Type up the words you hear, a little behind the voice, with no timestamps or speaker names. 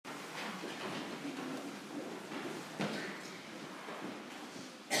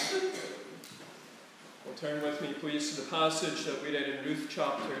Turn with me, please, to the passage that we read in Ruth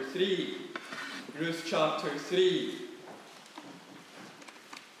chapter 3. Ruth chapter 3.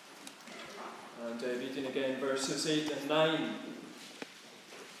 And reading again verses 8 and 9.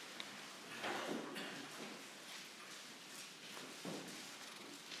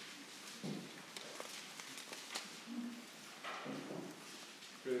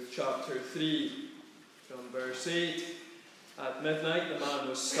 Ruth chapter 3, from verse 8. At midnight the man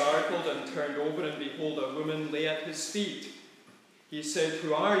was startled and turned over, and behold, a woman lay at his feet. He said,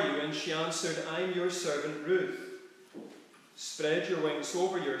 "Who are you?" And she answered, "I'm your servant Ruth. Spread your wings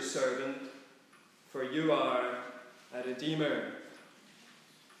over your servant, for you are a redeemer."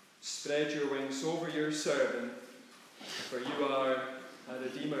 Spread your wings over your servant, for you are a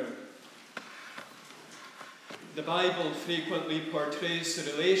redeemer. The Bible frequently portrays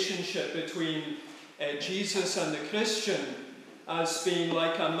the relationship between Jesus and the Christian as being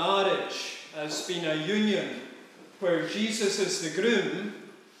like a marriage, as being a union, where Jesus is the groom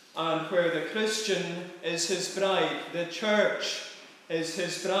and where the Christian is his bride. The church is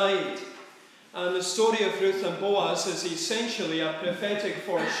his bride. And the story of Ruth and Boaz is essentially a prophetic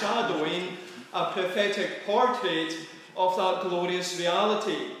foreshadowing, a prophetic portrait of that glorious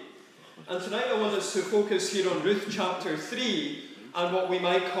reality. And tonight I want us to focus here on Ruth chapter 3 and what we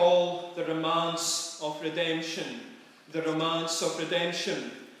might call the romance of redemption. The romance of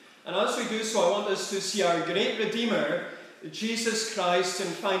redemption. And as we do so, I want us to see our great Redeemer, Jesus Christ,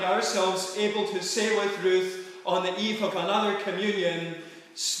 and find ourselves able to say with Ruth on the eve of another communion,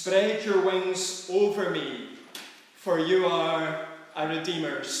 "Spread your wings over me, for you are a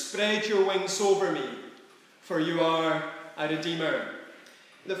Redeemer." Spread your wings over me, for you are a Redeemer.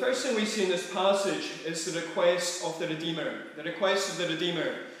 The first thing we see in this passage is the request of the Redeemer. The request of the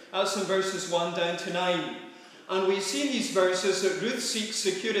Redeemer. That's in verses 1 down to 9. And we see in these verses that Ruth seeks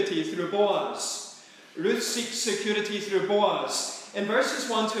security through Boaz. Ruth seeks security through Boaz. In verses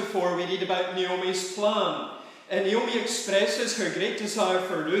 1 to 4 we read about Naomi's plan. And Naomi expresses her great desire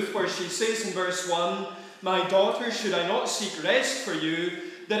for Ruth, where she says in verse 1, "My daughter, should I not seek rest for you,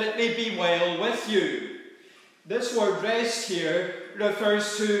 that it may be well with you?" This word rest here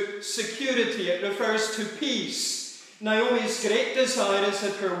refers to security. It refers to peace. Naomi's great desire is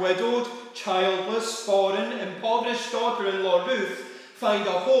that her widowed, childless, foreign, impoverished daughter-in-law Ruth find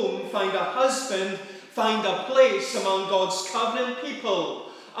a home, find a husband, find a place among God's covenant people,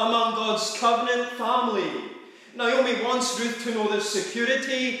 among God's covenant family. Naomi wants Ruth to know the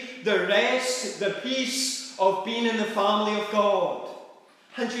security, the rest, the peace of being in the family of God.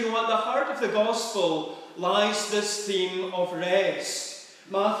 And you know, at the heart of the gospel lies this theme of rest.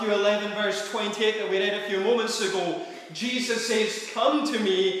 Matthew 11 verse 28 that we read a few moments ago, Jesus says, "Come to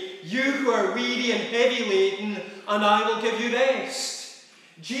me, you who are weary and heavy laden, and I will give you rest."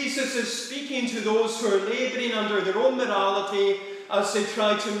 Jesus is speaking to those who are labouring under their own morality as they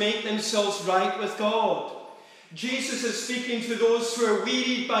try to make themselves right with God. Jesus is speaking to those who are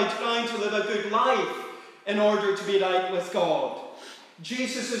wearied by trying to live a good life in order to be right with God.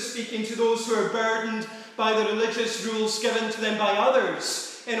 Jesus is speaking to those who are burdened by the religious rules given to them by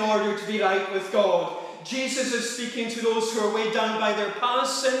others in order to be right with God. Jesus is speaking to those who are weighed down by their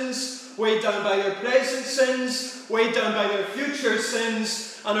past sins, weighed down by their present sins, weighed down by their future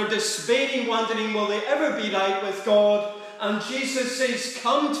sins, and are despairing, wondering, will they ever be right with God? And Jesus says,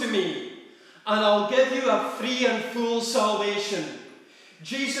 "Come to me, and I'll give you a free and full salvation."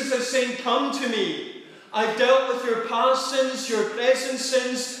 Jesus is saying, "Come to me. I've dealt with your past sins, your present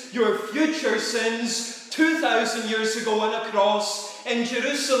sins, your future sins 2,000 years ago on a cross in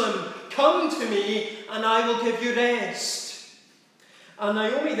Jerusalem. Come to me and I will give you rest." And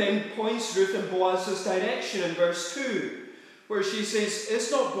Naomi then points Ruth in Boaz's direction in verse 2, where she says,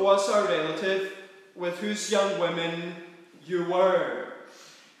 "Is not Boaz our relative, with whose young women you were?"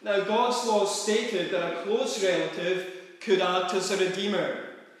 Now God's law stated that a close relative could act as a redeemer.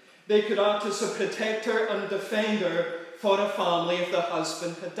 They could act as a protector and defender for a family if the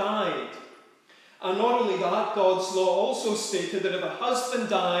husband had died. And not only that, God's law also stated that if a husband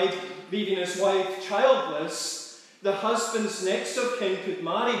died, leaving his wife childless, the husband's next of kin could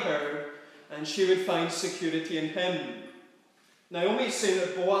marry her and she would find security in him. Naomi is saying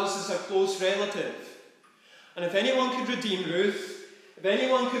that Boaz is a close relative. And if anyone could redeem Ruth, if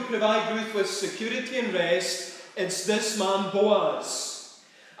anyone could provide Ruth with security and rest, it's this man Boaz.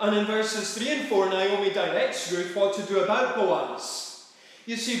 And in verses 3 and 4, Naomi directs Ruth what to do about Boaz.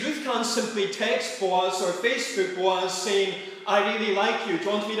 You see, Ruth can't simply text Boaz or Facebook Boaz saying, "I really like you, do you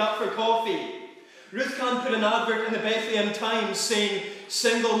want to meet up for coffee?" Ruth can't put an advert in the Bethlehem Times saying,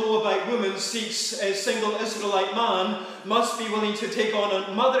 "Single Moabite woman seeks a single Israelite man, must be willing to take on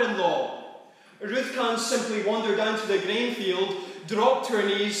a mother-in-law." Ruth can't simply wander down to the grain field, drop to her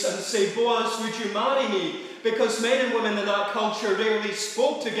knees and say, Boaz, would you marry me? Because men and women in that culture rarely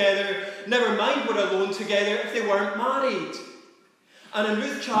spoke together, never mind were alone together if they weren't married. And in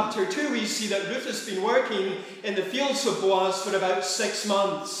Ruth chapter 2 we see that Ruth has been working in the fields of Boaz for about 6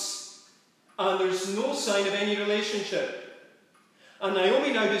 months. And there's no sign of any relationship. And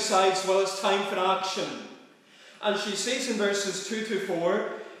Naomi now decides, well, it's time for action. And she says in verses 2 to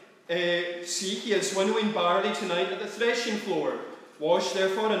 4, see, he is winnowing barley tonight at the threshing floor. Wash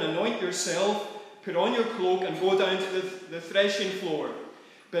therefore and anoint yourself, put on your cloak and go down to the threshing floor.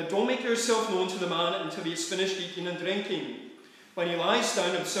 But don't make yourself known to the man until he has finished eating and drinking. When he lies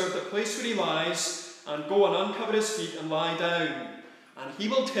down, observe the place where he lies, and go and uncover his feet and lie down. And he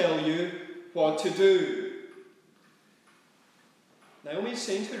will tell you what to do. Naomi is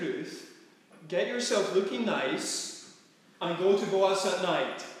saying to Ruth, get yourself looking nice and go to Boaz at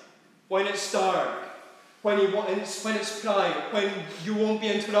night, when it's dark, when it's private, when you won't be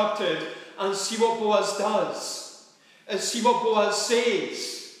interrupted, and see what Boaz does, and see what Boaz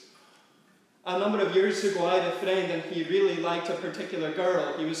says. A number of years ago, I had a friend, and he really liked a particular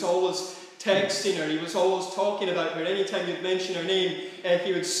girl. He was always texting her, he was always talking about her. Anytime you'd mention her name,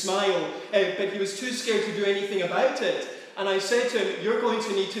 he would smile, but he was too scared to do anything about it. And I said to him, you're going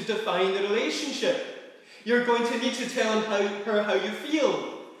to need to define the relationship. You're going to need to tell her how you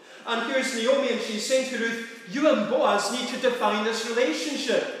feel. And here's Naomi, and she's saying to Ruth, you and Boaz need to define this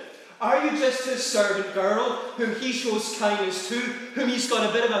relationship. Are you just his servant girl, whom he shows kindness to, whom he's got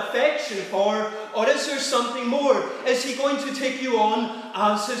a bit of affection for, or is there something more? Is he going to take you on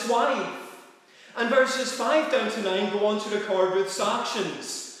as his wife? And verses 5 down to 9 go on to record Ruth's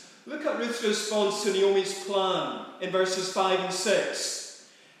actions. Look at Ruth's response to Naomi's plan in verses 5 and 6.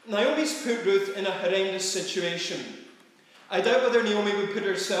 Naomi's put Ruth in a horrendous situation. I doubt whether Naomi would put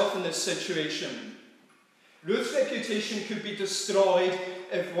herself in this situation. Ruth's reputation could be destroyed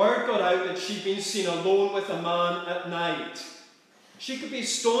if word got out that she'd been seen alone with a man at night. She could be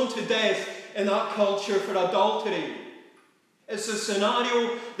stoned to death in that culture for adultery. It's a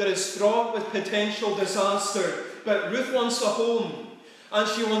scenario that is fraught with potential disaster. But Ruth wants a home, and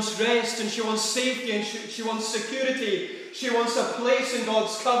she wants rest, and she wants safety, and she wants security. She wants a place in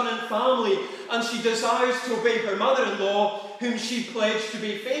God's covenant family, and she desires to obey her mother-in-law, whom she pledged to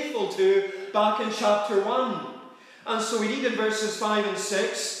be faithful to back in chapter 1. And so we read in verses 5 and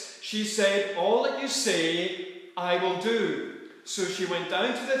 6, she said, all that you say, I will do. So she went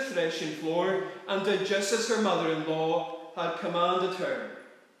down to the threshing floor and did just as her mother-in-law had commanded her.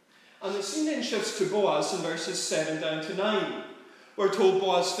 And the scene then shifts to Boaz in verses 7 down to 9. We're told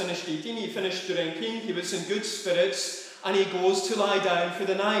Boaz finished eating, he finished drinking, he was in good spirits, and he goes to lie down for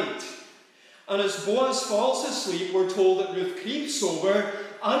the night. And as Boaz falls asleep, we're told that Ruth creeps over,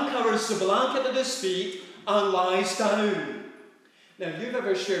 uncovers the blanket at his feet, and lies down. Now, if you've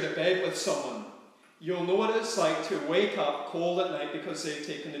ever shared a bed with someone, you'll know what it's like to wake up cold at night because they've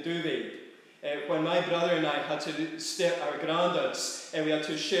taken the duvet. When my brother and I had to stay at our granddad's, we had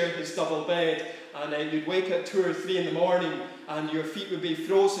to share his double bed, and you'd wake at 2 or 3 in the morning, and your feet would be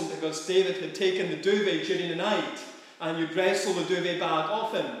frozen because David had taken the duvet during the night, and you'd wrestle the duvet back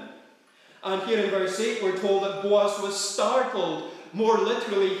off him. And here in verse 8 we're told that Boaz was startled. More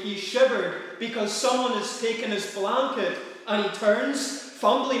literally, he shivered because someone has taken his blanket, and he turns,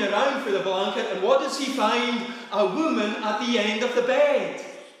 fumbling around for the blanket, and what does he find? A woman at the end of the bed.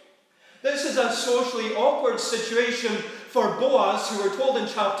 This is a socially awkward situation for Boaz, who we're told in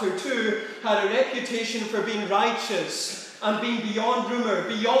chapter 2 had a reputation for being righteous and being beyond rumour,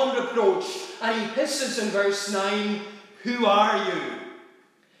 beyond reproach. And he hisses in verse 9, who are you?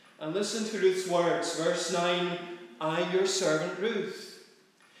 And listen to Ruth's words, verse 9, I, your servant Ruth.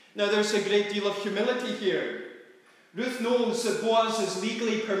 Now there's a great deal of humility here. Ruth knows that Boaz is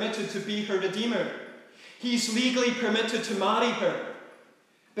legally permitted to be her redeemer. He's legally permitted to marry her,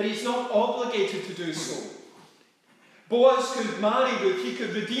 but he's not obligated to do so. Boaz could marry Ruth, he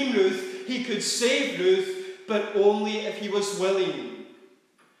could redeem Ruth, he could save Ruth, but only if he was willing.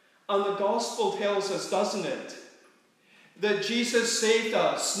 And the gospel tells us, doesn't it, that Jesus saved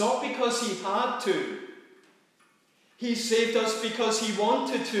us not because he had to. He saved us because he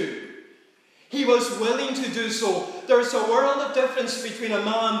wanted to. He was willing to do so. There's a world of difference between a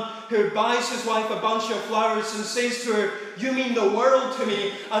man who buys his wife a bunch of flowers and says to her, you mean the world to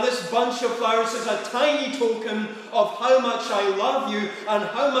me, and this bunch of flowers is a tiny token of how much I love you and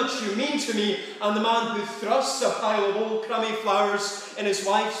how much you mean to me, and the man who thrusts a pile of old crummy flowers in his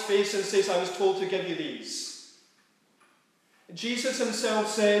wife's face and says, I was told to give you these. Jesus himself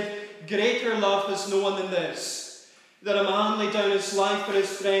said, greater love has no one than this, that a man lay down his life for his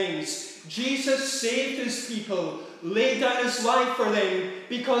friends. Jesus saved his people, laid down his life for them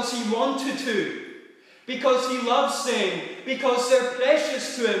because he wanted to, because he loves them, because they're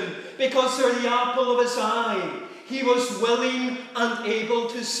precious to him, because they're the apple of his eye. He was willing and able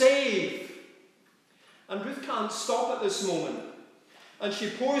to save. And Ruth can't stop at this moment. And she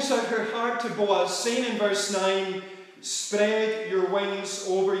pours out her heart to Boaz, saying in verse 9, "Spread your wings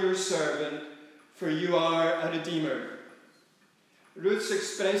over your servant, for you are a redeemer." Ruth's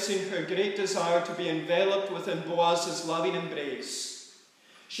expressing her great desire to be enveloped within Boaz's loving embrace.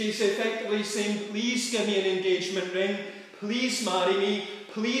 She's effectively saying, please give me an engagement ring, please marry me,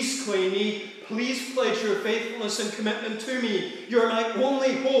 please claim me, please pledge your faithfulness and commitment to me. You're my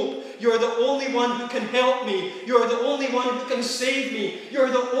only hope. You're the only one who can help me. You're the only one who can save me. You're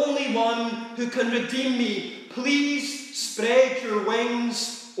the only one who can redeem me. Please spread your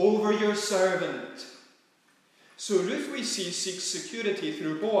wings over your servant. So Ruth, we see, seeks security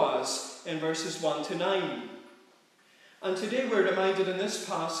through Boaz in verses 1 to 9. And today we're reminded in this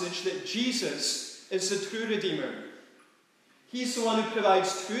passage that Jesus is the true Redeemer. He's the one who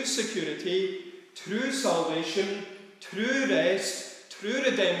provides true security, true salvation, true rest, true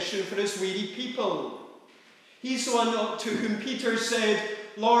redemption for his weary people. He's the one to whom Peter said,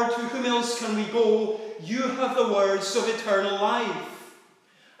 "Lord, to whom else can we go? You have the words of eternal life."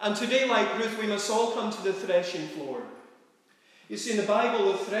 And today, like Ruth, we must all come to the threshing floor. You see, in the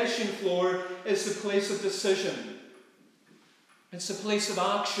Bible, the threshing floor is the place of decision. It's the place of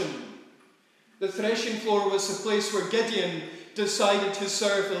action. The threshing floor was the place where Gideon decided to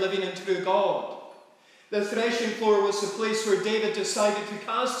serve the living and true God. The threshing floor was the place where David decided to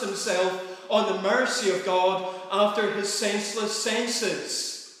cast himself on the mercy of God after his senseless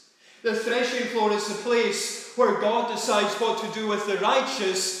senses. The threshing floor is the place where God decides what to do with the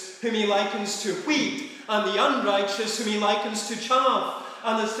righteous, whom he likens to wheat, and the unrighteous, whom he likens to chaff.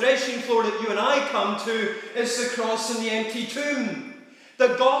 And the threshing floor that you and I come to is the cross and the empty tomb. The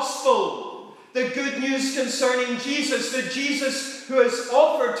gospel, the good news concerning Jesus, the Jesus who is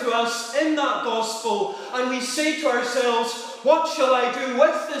offered to us in that gospel. And we say to ourselves, what shall I do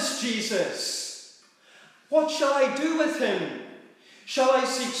with this Jesus? What shall I do with him? Shall I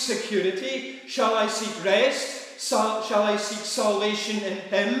seek security? Shall I seek rest? Shall I seek salvation in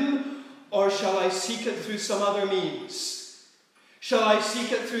him? Or shall I seek it through some other means? Shall I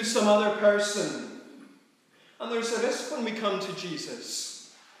seek it through some other person? And there's a risk when we come to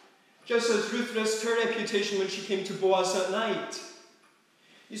Jesus. Just as Ruth risked her reputation when she came to Boaz at night.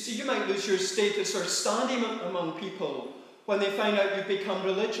 You see, you might lose your status or standing among people when they find out you've become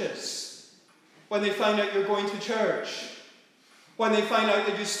religious. When they find out you're going to church. When they find out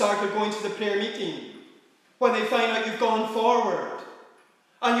that you started going to the prayer meeting. When they find out you've gone forward.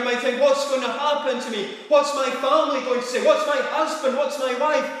 And you might think, what's going to happen to me? What's my family going to say? What's my husband? What's my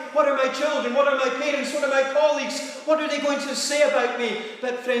wife? What are my children? What are my parents? What are my colleagues? What are they going to say about me?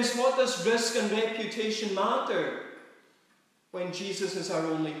 But friends, what does risk and reputation matter when Jesus is our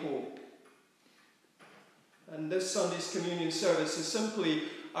only hope? And this Sunday's communion service is simply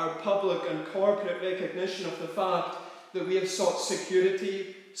our public and corporate recognition of the fact that we have sought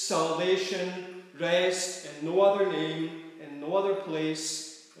security, salvation, rest in no other name, in no other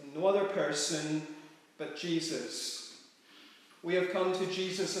place, in no other person but Jesus. We have come to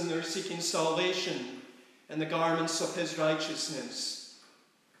Jesus and they're seeking salvation in the garments of his righteousness.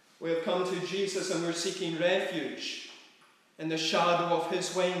 We have come to Jesus and we're seeking refuge in the shadow of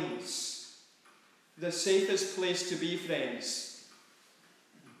his wings. The safest place to be, friends,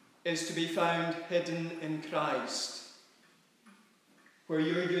 is to be found hidden in Christ. Where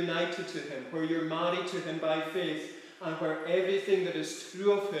you're united to him, where you're married to him by faith, and where everything that is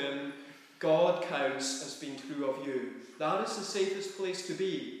true of him, God counts as being true of you. That is the safest place to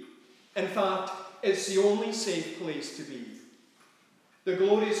be. In fact, it's the only safe place to be. The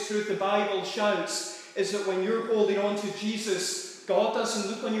glorious truth the Bible shouts is that when you're holding on to Jesus, God doesn't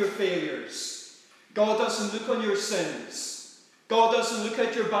look on your failures. God doesn't look on your sins. God doesn't look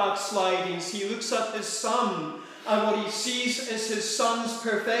at your backslidings. He looks at his Son. And what he sees is his Son's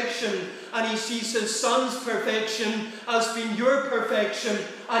perfection. And he sees his Son's perfection as being your perfection.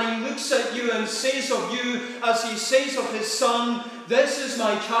 And he looks at you and says of you, as he says of his Son, "This is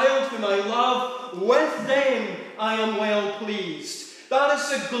my child whom I love. With them I am well pleased." That is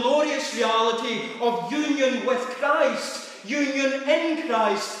the glorious reality of union with Christ. Union in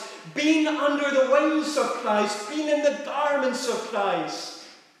Christ. Being under the wings of Christ. Being in the garments of Christ.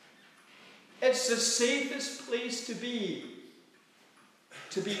 It's the safest place to be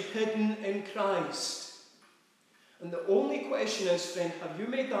hidden in Christ. And the only question is, friend, have you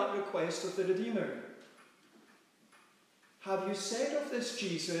made that request of the Redeemer? Have you said of this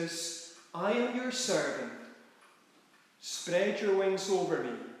Jesus, I am your servant. Spread your wings over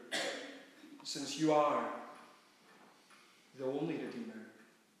me, since you are the only Redeemer.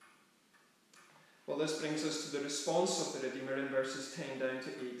 Well, this brings us to the response of the Redeemer in verses 10 down to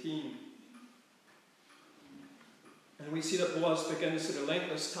 18. And we see that Boaz begins the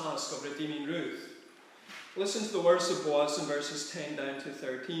relentless task of redeeming Ruth. Listen to the words of Boaz in verses 10 down to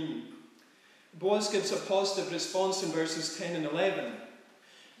 13. Boaz gives a positive response in verses 10 and 11.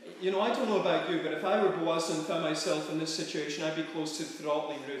 You know, I don't know about you, but if I were Boaz and found myself in this situation, I'd be close to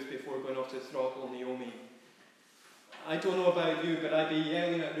throttling Ruth before going off to throttle Naomi. I don't know about you, but I'd be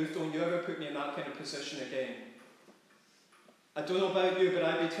yelling at Ruth, don't you ever put me in that kind of position again. I don't know about you, but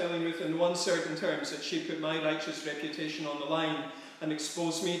I'd be telling Ruth in no uncertain terms that she put my righteous reputation on the line and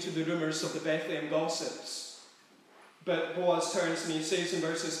exposed me to the rumours of the Bethlehem gossips. But Boaz turns and he says in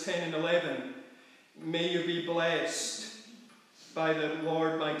verses 10 and 11, may you be blessed by the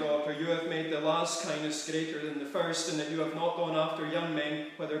Lord, my daughter. You have made the last kindness greater than the first, and that you have not gone after young men,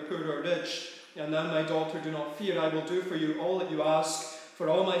 whether poor or rich. And now, my daughter, do not fear. I will do for you all that you ask. For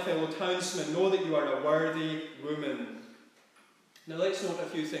all my fellow townsmen know that you are a worthy woman. Now let's note a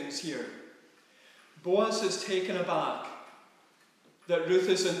few things here. Boaz is taken aback that Ruth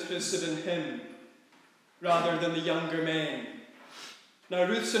is interested in him rather than the younger men. Now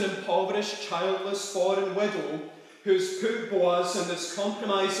Ruth's an impoverished, childless, foreign widow who's put Boaz in this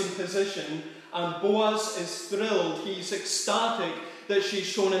compromising position, and Boaz is thrilled, he's ecstatic that she's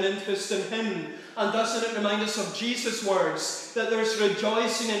shown an interest in him. And doesn't it remind us of Jesus' words, that there's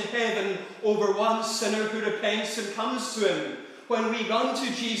rejoicing in heaven over one sinner who repents and comes to him? When we run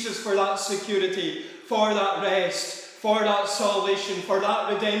to Jesus for that security, for that rest, for that salvation, for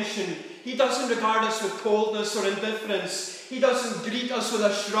that redemption, he doesn't regard us with coldness or indifference. He doesn't greet us with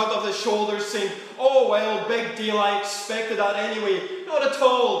a shrug of the shoulders saying, oh well, big deal, I expected that anyway. Not at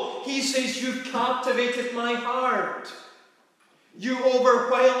all. He says, you've captivated my heart. You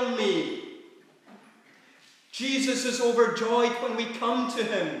overwhelm me. Jesus is overjoyed when we come to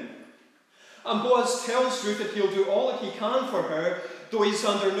him. And Boaz tells Ruth that he'll do all that he can for her, though he's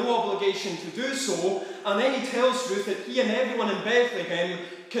under no obligation to do so. And then he tells Ruth that he and everyone in Bethlehem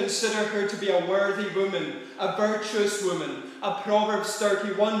consider her to be a worthy woman, a virtuous woman, a Proverbs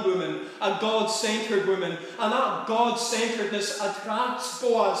 31 woman, a God-centered woman. And that God-centeredness attracts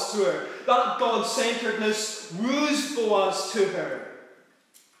Boaz to her. That God-centeredness woos Boaz to her.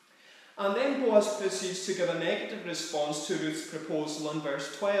 And then Boaz proceeds to give a negative response to Ruth's proposal in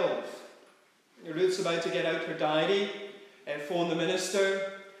verse 12. Ruth's about to get out her diary, phone the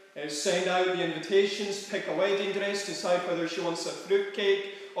minister, send out the invitations, pick a wedding dress, decide whether she wants a fruit cake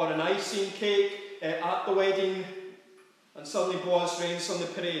or an icing cake at the wedding. And suddenly Boaz reigns on the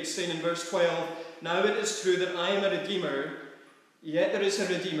parade, saying in verse 12, now it is true that I am a redeemer, yet there is a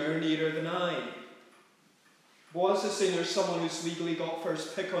redeemer nearer than I. Boaz is saying there's someone who's legally got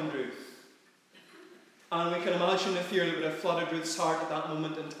first pick on Ruth. And we can imagine the fear that would have flooded Ruth's heart at that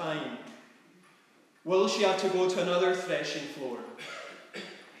moment in time. Will she have to go to another threshing floor?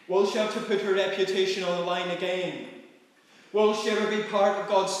 Will she have to put her reputation on the line again? Will she ever be part of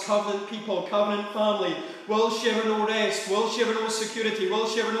God's covenant people, covenant family? Will she ever know rest? Will she ever know security? Will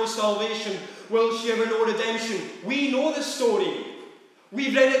she ever know salvation? Will she ever know redemption? We know the story.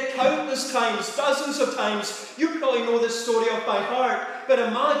 We've read it countless times, dozens of times. You probably know this story off by heart. But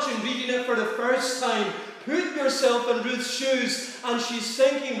imagine reading it for the first time. Put yourself in Ruth's shoes, and she's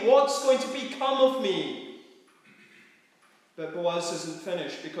thinking, what's going to become of me? But Boaz isn't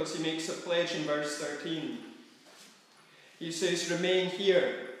finished, because he makes a pledge in verse 13. He says, remain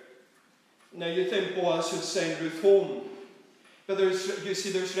here. Now you think Boaz would send Ruth home. But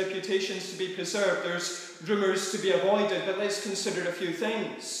there's reputations to be preserved. There's rumours to be avoided. But let's consider a few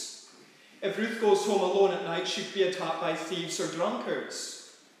things. If Ruth goes home alone at night, she'd be attacked by thieves or drunkards.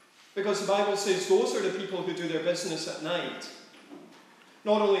 Because the Bible says those are the people who do their business at night.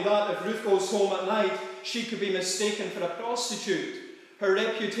 Not only that, if Ruth goes home at night, she could be mistaken for a prostitute. Her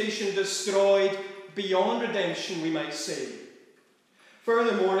reputation destroyed beyond redemption, we might say.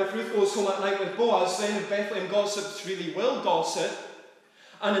 Furthermore, if Ruth goes home at night with Boaz, then the Bethlehem gossips really will gossip.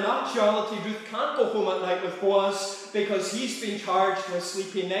 And in actuality, Ruth can't go home at night with Boaz because he's been charged with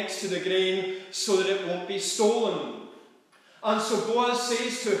sleeping next to the grain so that it won't be stolen. And so Boaz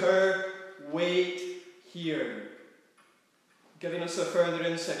says to her, wait here. Giving us a further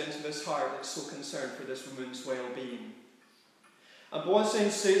insight into this heart that's so concerned for this woman's well-being. And Boaz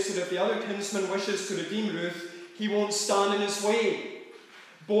then says that if the other kinsman wishes to redeem Ruth, he won't stand in his way.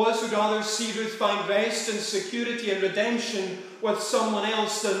 Boaz would rather see Ruth find rest and security and redemption with someone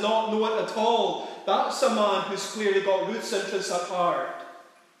else than not know it at all. That's a man who's clearly got Ruth's interests at heart.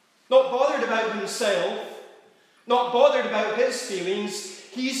 Not bothered about himself, not bothered about his feelings.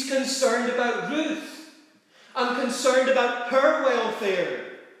 He's concerned about Ruth and concerned about her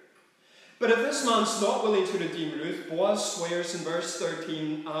welfare. But if this man's not willing to redeem Ruth, Boaz swears in verse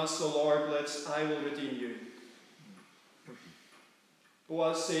 13, "As the Lord lives, I will redeem you."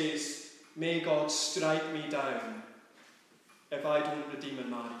 Boaz says, "May God strike me down if I don't redeem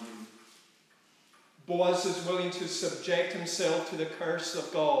and marry you." Boaz is willing to subject himself to the curse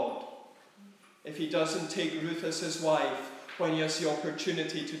of God if he doesn't take Ruth as his wife when he has the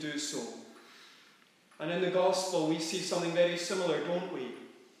opportunity to do so. And in the gospel we see something very similar, don't we?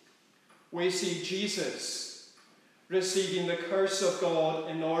 We see Jesus receiving the curse of God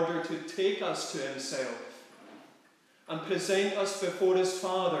in order to take us to himself and present us before his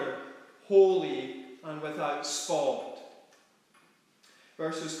Father holy and without spot.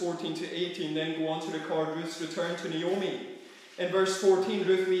 Verses 14 to 18 then go on to record Ruth's return to Naomi. In verse 14,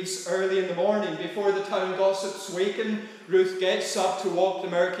 Ruth leaves early in the morning. Before the town gossips waken, Ruth gets up to walk the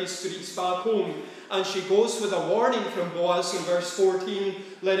murky streets back home. And she goes with a warning from Boaz in verse 14,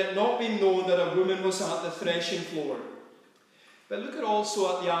 "Let it not be known that a woman was at the threshing floor." But look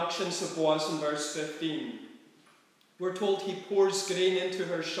also at the actions of Boaz in verse 15. We're told he pours grain into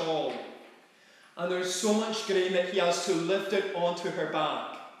her shawl. And there's so much grain that he has to lift it onto her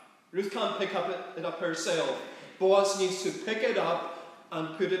back. Ruth can't pick it up herself. Boaz needs to pick it up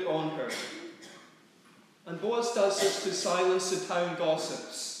and put it on her. And Boaz does this to silence the town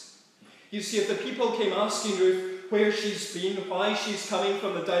gossips. You see, if the people came asking Ruth where she's been, why she's coming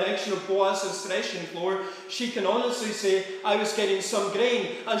from the direction of Boaz's threshing floor, she can honestly say, "I was getting some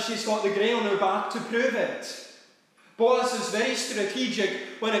grain," and she's got the grain on her back to prove it. Boaz is very strategic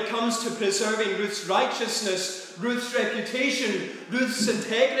when it comes to preserving Ruth's righteousness, Ruth's reputation, Ruth's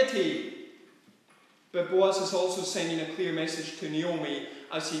integrity. But Boaz is also sending a clear message to Naomi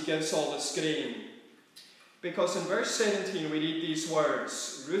as he gives all this grain. Because in verse 17 we read these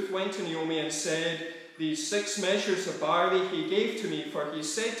words, "Ruth went to Naomi and said, 'These 6 measures of barley he gave to me, for he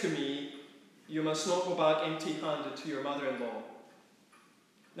said to me, you must not go back empty-handed to your mother-in-law.'"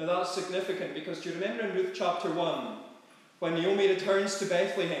 Now that's significant because do you remember in Ruth chapter 1, when Naomi returns to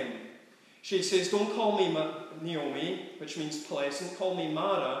Bethlehem, she says, "Don't call me Naomi," which means pleasant, "call me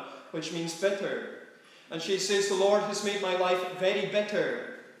Mara," which means bitter. And she says, "The Lord has made my life very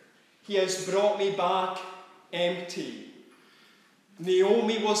bitter. He has brought me back empty."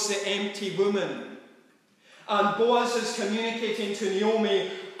 Naomi was the empty woman. And Boaz is communicating to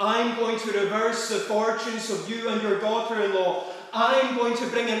Naomi, "I'm going to reverse the fortunes of you and your daughter-in-law. I'm going to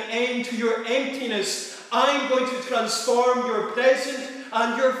bring an end to your emptiness. I'm going to transform your present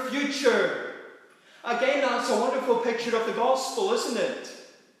and your future." Again, that's a wonderful picture of the gospel, isn't it?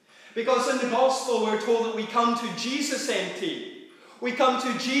 Because in the gospel we're told that we come to Jesus empty. We come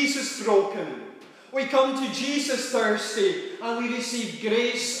to Jesus broken. We come to Jesus thirsty. And we receive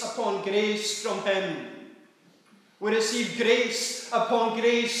grace upon grace from him. We receive grace upon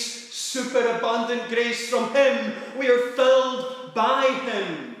grace, superabundant grace from him. We are filled by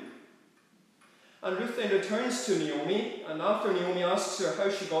him. And Ruth then returns to Naomi. And after Naomi asks her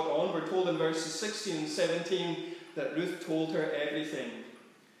how she got on, we're told in verses 16 and 17 that Ruth told her everything.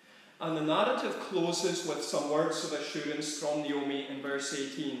 And the narrative closes with some words of assurance from Naomi in verse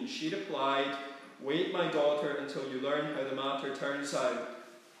 18. She replied, "Wait, my daughter, until you learn how the matter turns out.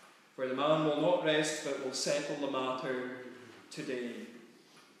 For the man will not rest, but will settle the matter today."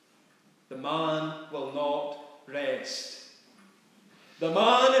 The man will not rest. The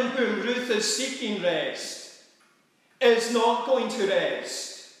man in whom Ruth is seeking rest is not going to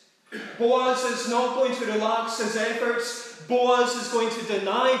rest. Boaz is not going to relax his efforts. Boaz is going to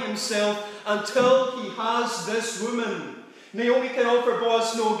deny himself until he has this woman. Naomi can offer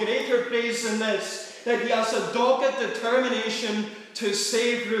Boaz no greater praise than this, that he has a dogged determination to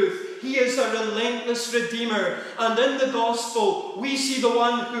save Ruth. He is a relentless redeemer. And in the gospel, we see the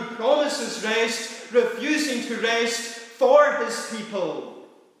one who promises rest, refusing to rest for his people.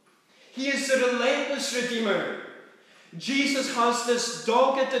 He is the relentless redeemer. Jesus has this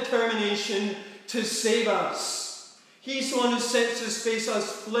dogged determination to save us. He's the one who sets his face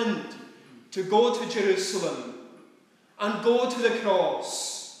as flint to go to Jerusalem and go to the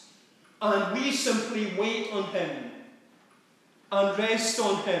cross. And we simply wait on him and rest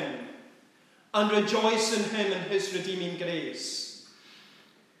on him and rejoice in him and his redeeming grace.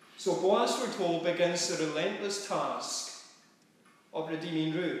 So Boaz, we're told, begins the relentless task of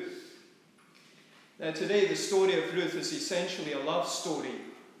redeeming Ruth. Now today the story of Ruth is essentially a love story.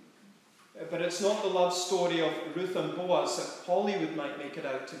 But it's not the love story of Ruth and Boaz that Hollywood might make it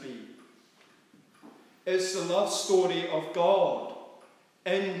out to be. It's the love story of God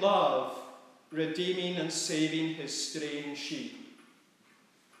in love, redeeming and saving his straying sheep.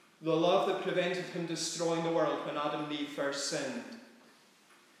 The love that prevented him destroying the world when Adam and Eve first sinned.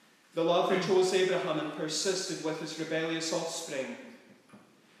 The love that chose Abraham and persisted with his rebellious offspring.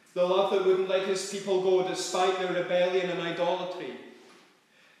 The love that wouldn't let his people go despite their rebellion and idolatry.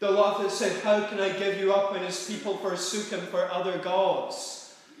 The love that said, how can I give you up when his people forsook him for other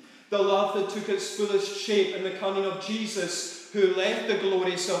gods? The love that took its fullest shape in the coming of Jesus, who left the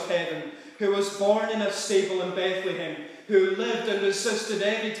glories of heaven, who was born in a stable in Bethlehem, who lived and resisted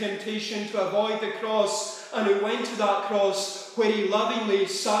every temptation to avoid the cross, and who went to that cross where he lovingly,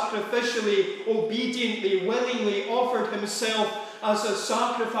 sacrificially, obediently, willingly offered himself as a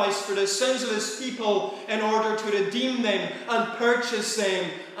sacrifice for the sins of his people in order to redeem them and purchase them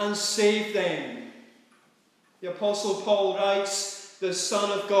and save them. The Apostle Paul writes, the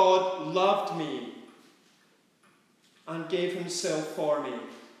Son of God loved me and gave himself for me.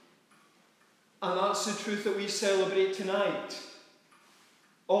 And that's the truth that we celebrate tonight.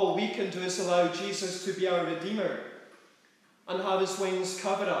 All we can do is allow Jesus to be our Redeemer and have his wings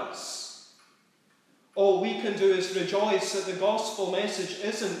cover us. All we can do is rejoice that the gospel message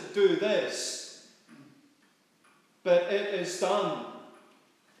isn't do this, but it is done.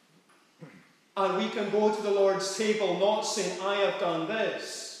 And we can go to the Lord's table not saying, I have done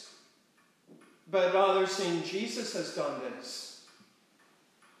this, but rather saying, Jesus has done this.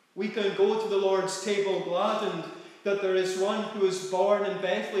 We can go to the Lord's table gladdened that there is one who is born in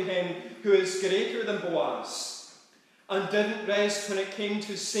Bethlehem who is greater than Boaz, and didn't rest when it came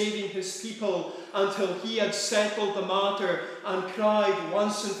to saving his people until he had settled the matter and cried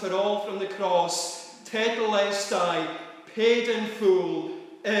once and for all from the cross, Tetelestai, paid in full,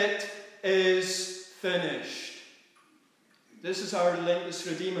 it is finished. This is our relentless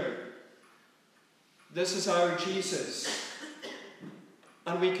Redeemer. This is our Jesus.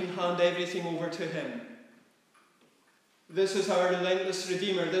 And we can hand everything over to him. This is our relentless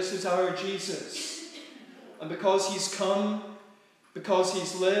Redeemer. This is our Jesus. And because he's come, because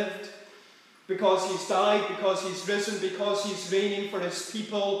he's lived, because he's died, because he's risen, because he's reigning for his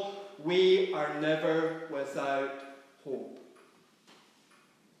people, we are never without hope.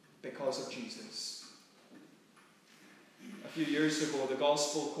 Because of Jesus. A few years ago, the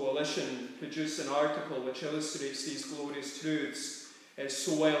Gospel Coalition produced an article which illustrates these glorious truths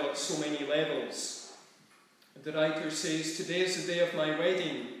so well at so many levels. The writer says, today is the day of my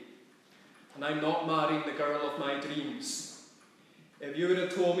wedding, and I'm not marrying the girl of my dreams. If you would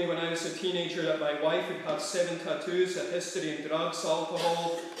have told me when I was a teenager that my wife would have 7 tattoos, a history in drugs,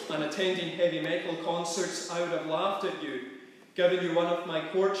 alcohol, and attending heavy metal concerts, I would have laughed at you, given you one of my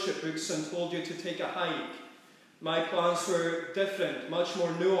courtship books and told you to take a hike. My plans were different, much more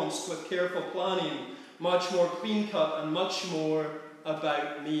nuanced with careful planning, much more clean-cut, and much more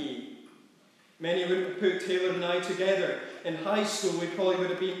about me. Many wouldn't have put Taylor and I together. In high school, we probably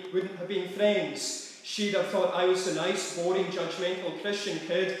wouldn't have been friends. She'd have thought I was the nice, boring, judgmental Christian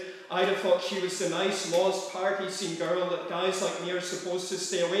kid. I'd have thought she was the nice, lost, party-scene girl that guys like me are supposed to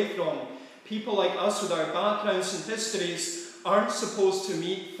stay away from. People like us with our backgrounds and histories aren't supposed to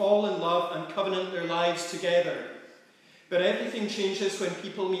meet, fall in love, and covenant their lives together. But everything changes when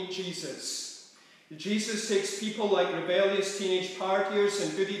people meet Jesus. Jesus takes people like rebellious teenage partiers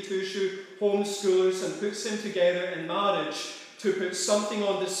and goody two-shoe homeschoolers and puts them together in marriage to put something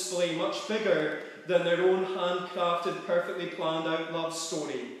on display much bigger than their own handcrafted, perfectly planned out love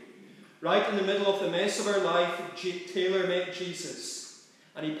story. Right in the middle of the mess of her life, Taylor met Jesus,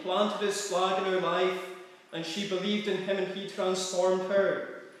 and he planted his flag in her life, and she believed in him and he transformed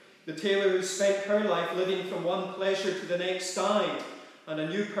her. The Taylor who spent her life living from one pleasure to the next died, and a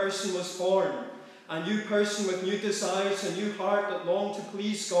new person was born. A new person with new desires, a new heart that longed to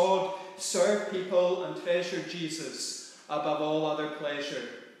please God, serve people, and treasure Jesus above all other pleasure.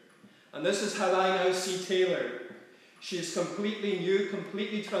 And this is how I now see Taylor. She is completely new,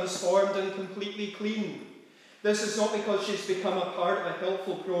 completely transformed, and completely clean. This is not because she's become a part of a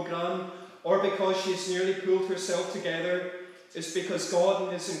helpful program or because she's nearly pulled herself together. It's because God,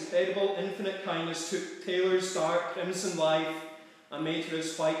 in his incredible, infinite kindness, took Taylor's dark, crimson life and made her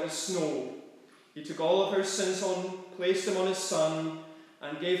as white as snow. He took all of her sins on, placed them on his Son,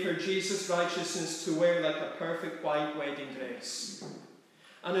 and gave her Jesus' righteousness to wear like a perfect white wedding dress.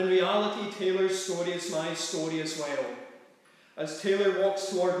 And in reality, Taylor's story is my story as well. As Taylor walks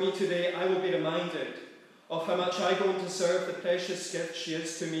toward me today, I will be reminded of how much I don't deserve the precious gift she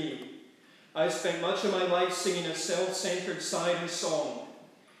is to me. I spent much of my life singing a self-centered siren song.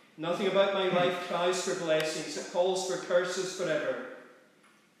 Nothing about my life cries for blessings, it calls for curses forever.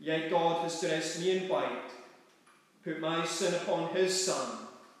 Yet God has dressed me in white, put my sin upon his Son,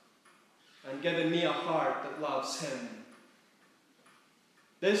 and given me a heart that loves him.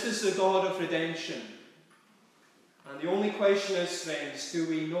 This is the God of redemption. And the only question is, friends, do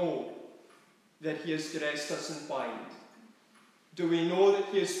we know that he has dressed us in white? Do we know that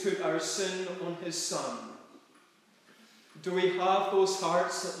he has put our sin on his Son? Do we have those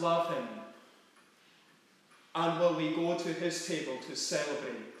hearts that love him? And will we go to his table to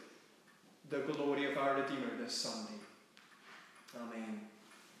celebrate the glory of our Redeemer this Sunday? Amen.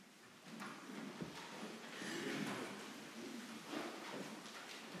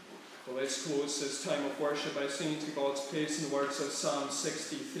 Well, let's close this time of worship by singing to God's praise in the words of Psalm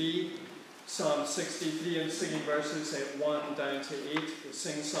 63. Psalm 63 and singing verses 1 down to 8. We'll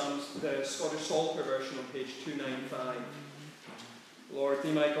sing the Scottish Psalter version on page 295. Lord,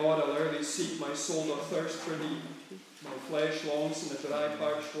 thee my God, I'll early seek, my soul doth thirst for thee. My flesh longs in a dry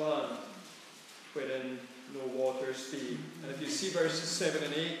parched land, wherein no waters be. And if you see verses 7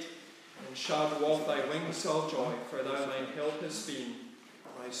 and 8, in shadow of thy wings I'll joy, for thou mine help hast been.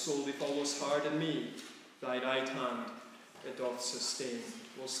 My soul thee follows hard in me, thy right hand it doth sustain.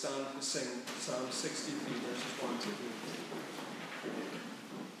 We'll stand to sing Psalm 63, verses 1 to 8.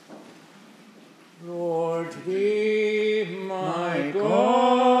 Lord, thee, my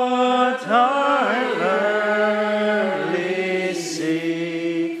God, I early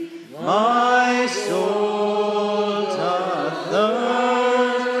seek. My soul doth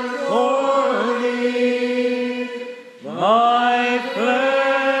thirst for thee. My flesh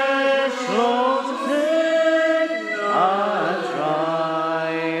longs in a dry,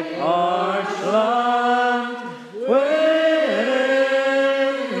 parched land, wherein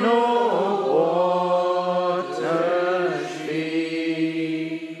no waters be.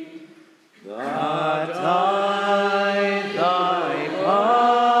 That I thy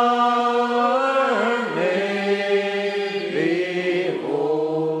power may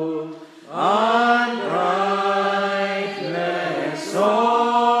behold, and brightness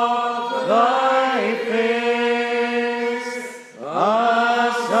of thy face,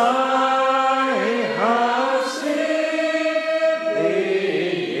 as I have seen thee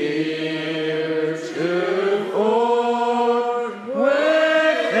heretofore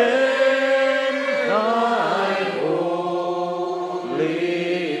within thy holy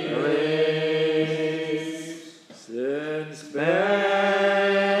place. Since better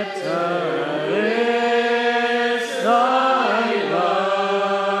is thy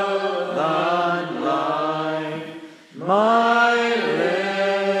love than life, my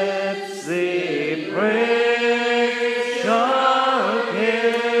lips thee praise shall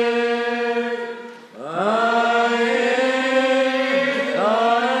give. I in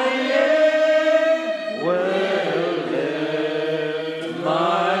thy name will lift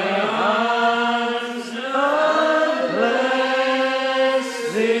my hands and bless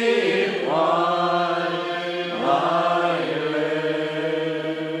thee while I live.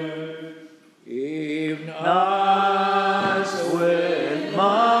 Even as with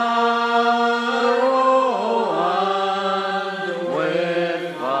marrow and with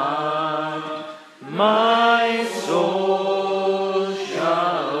fat, my soul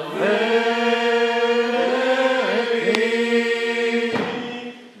shall thee.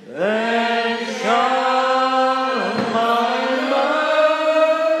 Then shall my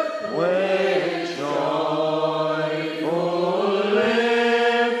mouth with joyful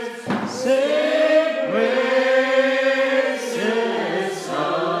lips sing praises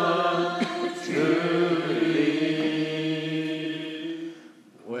unto thee.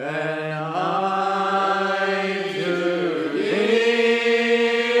 When I to thee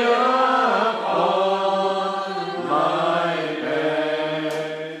upon my bed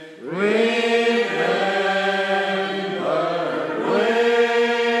remember with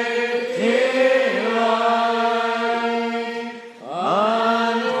delight,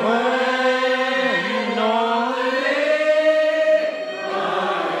 and when only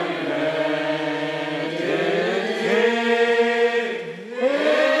I meditate in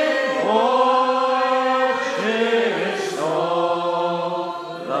watches of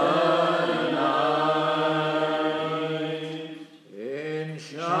the night, in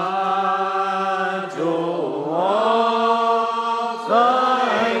shadow of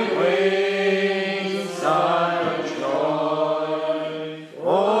thy wings I'll joy,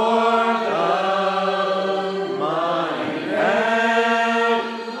 for thou mine help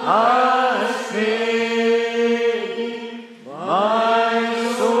hast been. My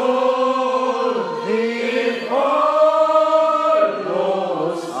soul thee follows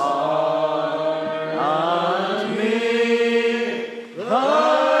hard, and me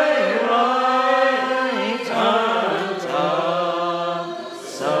thy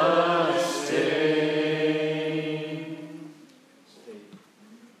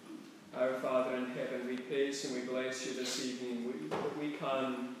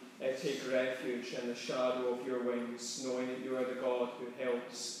can take refuge in the shadow of your wings, knowing that you are the God who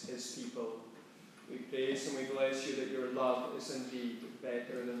helps his people. We praise and we bless you that your love is indeed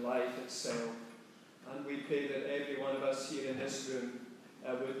better than life itself. And we pray that every one of us here in this room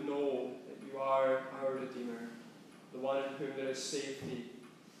would know that you are our Redeemer, the one in whom there is safety,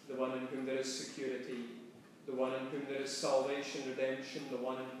 the one in whom there is security, the one in whom there is salvation, redemption, the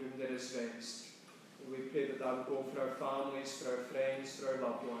one in whom there is rest. And we pray that that would go for our families, for our friends, for our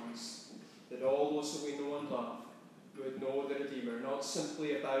loved ones, that all those that we know and love would know the Redeemer, not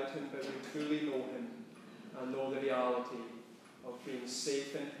simply about him, but would truly know him and know the reality of being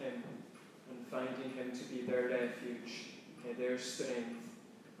safe in him and finding him to be their refuge, their strength,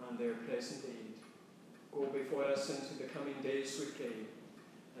 and their present aid. Go before us into the coming days, we pray,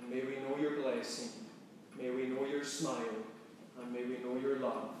 and may we know your blessing, may we know your smile, and may we know your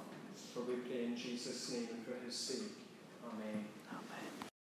love. For we pray in Jesus' name and for his sake. Amen.